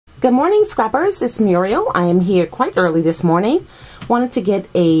Good morning, scrappers. It's Muriel. I am here quite early this morning. Wanted to get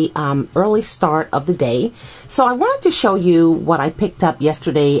a early start of the day. So I wanted to show you what I picked up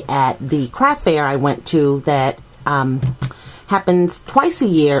yesterday at the craft fair I went to that happens twice a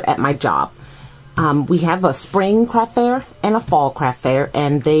year at my job. We have a spring craft fair and a fall craft fair,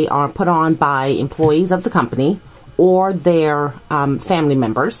 and they are put on by employees of the company or their family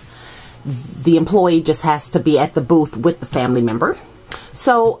members. The employee just has to be at the booth with the family member.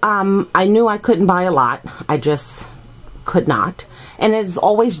 So I knew I couldn't buy a lot. I just could not. And there's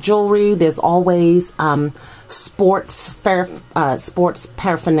always jewelry. There's always sports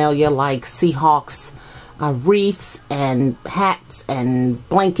paraphernalia like Seahawks reefs and hats and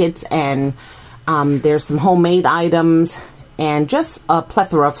blankets, and there's some homemade items and just a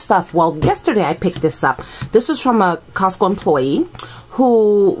plethora of stuff. Well, yesterday I picked this up. This is from a Costco employee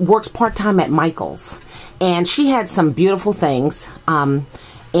who works part-time at Michael's. And she had some beautiful things,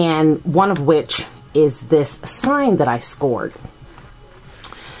 and one of which is this sign that I scored.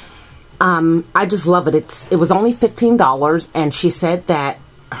 I just love it. It was only $15, and she said that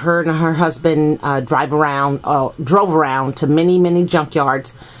her and her husband drove around to many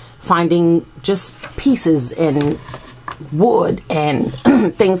junkyards, finding just pieces and wood and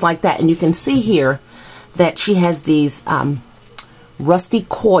things like that. And you can see here that she has these rusty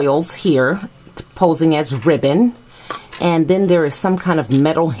coils here, posing as ribbon, and then there is some kind of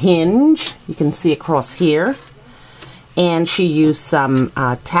metal hinge you can see across here, and she used some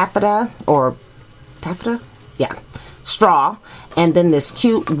straw, and then this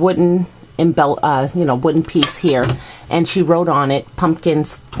cute wooden wooden piece here, and she wrote on it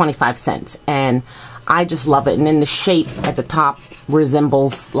pumpkins 25 cents, and I just love it. And then the shape at the top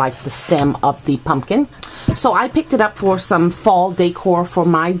resembles like the stem of the pumpkin. So I picked it up for some fall decor for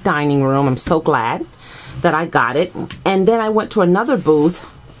my dining room. I'm so glad that I got it. And then I went to another booth,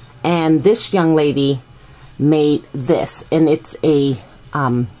 and this young lady made this, and it's a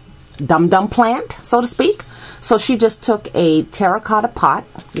dum-dum plant, so to speak. So she just took a terracotta pot,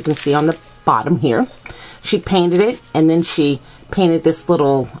 you can see on the bottom here. She painted it, and then she painted this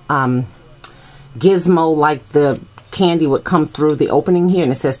little gizmo like the candy would come through the opening here,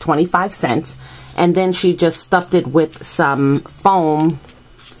 and it says 25 cents. And then she just stuffed it with some foam,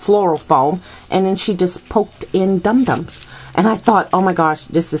 floral foam, and then she just poked in dum-dums. And I thought, oh my gosh,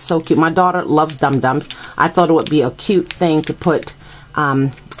 this is so cute. My daughter loves dum-dums. I thought it would be a cute thing to put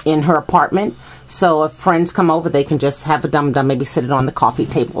in her apartment. So if friends come over, they can just have a dum-dum, maybe sit it on the coffee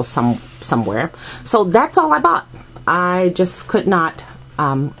table somewhere. So that's all I bought. I just could not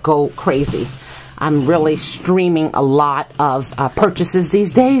go crazy. I'm really streaming a lot of purchases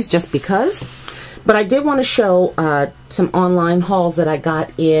these days just because. But I did want to show some online hauls that I got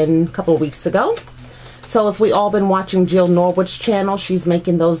in a couple of weeks ago. So if we all been watching Jill Norwood's channel, she's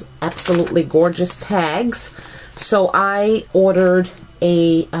making those absolutely gorgeous tags. So I ordered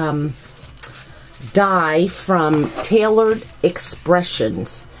a die from Tailored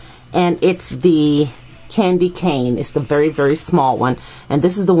Expressions, and it's the candy cane. It's the very small one, and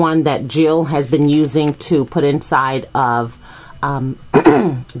this is the one that Jill has been using to put inside of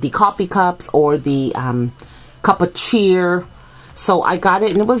the coffee cups or the cup of cheer. So I got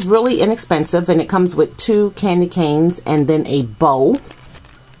it, and it was really inexpensive, and it comes with 2 candy canes and then a bow.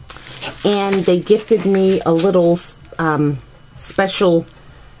 And they gifted me a little special,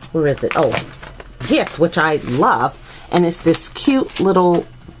 where is it? Oh, gift, which I love, and it's this cute little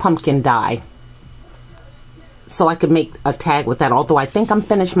pumpkin die. So I could make a tag with that, although I think I'm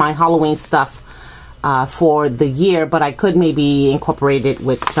finished my Halloween stuff for the year, but I could maybe incorporate it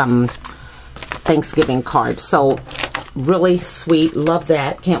with some Thanksgiving cards. So really sweet, love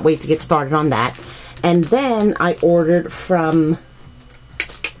that, can't wait to get started on that. And then I ordered from,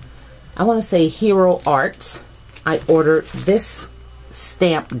 I want to say Hero Arts, I ordered this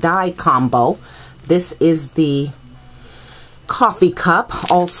stamp die combo. This is the coffee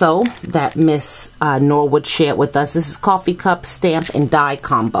cup also that Miss Norwood shared with us. This is coffee cup, stamp, and die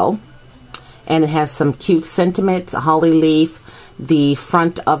combo. And it has some cute sentiments, a holly leaf, the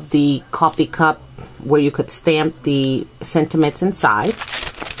front of the coffee cup where you could stamp the sentiments inside,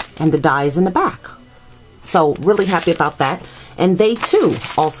 and the dies in the back. So really happy about that. And they too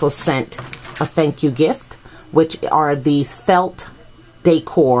also sent a thank you gift, which are these felt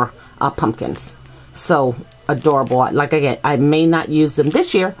decor pumpkins. So adorable. Like I may not use them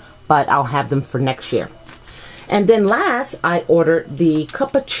this year, but I'll have them for next year. And then last, I ordered the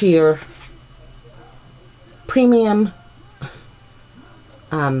Cup of Cheer premium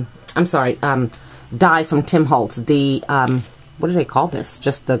die from Tim Holtz. The what do they call this?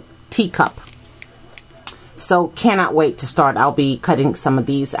 Just the teacup. So cannot wait to start. I'll be cutting some of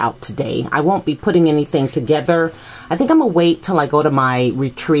these out today. I won't be putting anything together. I think I'm gonna wait till I go to my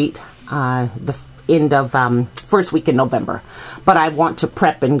retreat the end of first week in November. But I want to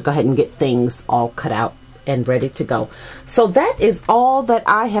prep and go ahead and get things all cut out and ready to go. So that is all that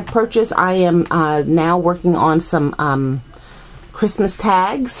I have purchased. I am now working on some Christmas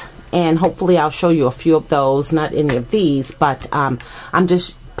tags, and hopefully I'll show you a few of those, not any of these, but I'm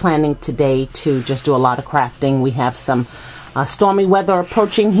just planning today to just do a lot of crafting. We have some stormy weather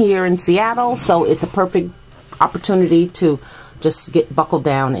approaching here in Seattle, so it's a perfect opportunity to just get buckled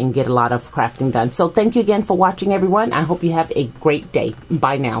down and get a lot of crafting done. So thank you again for watching, everyone. I hope you have a great day.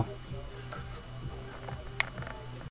 Bye now.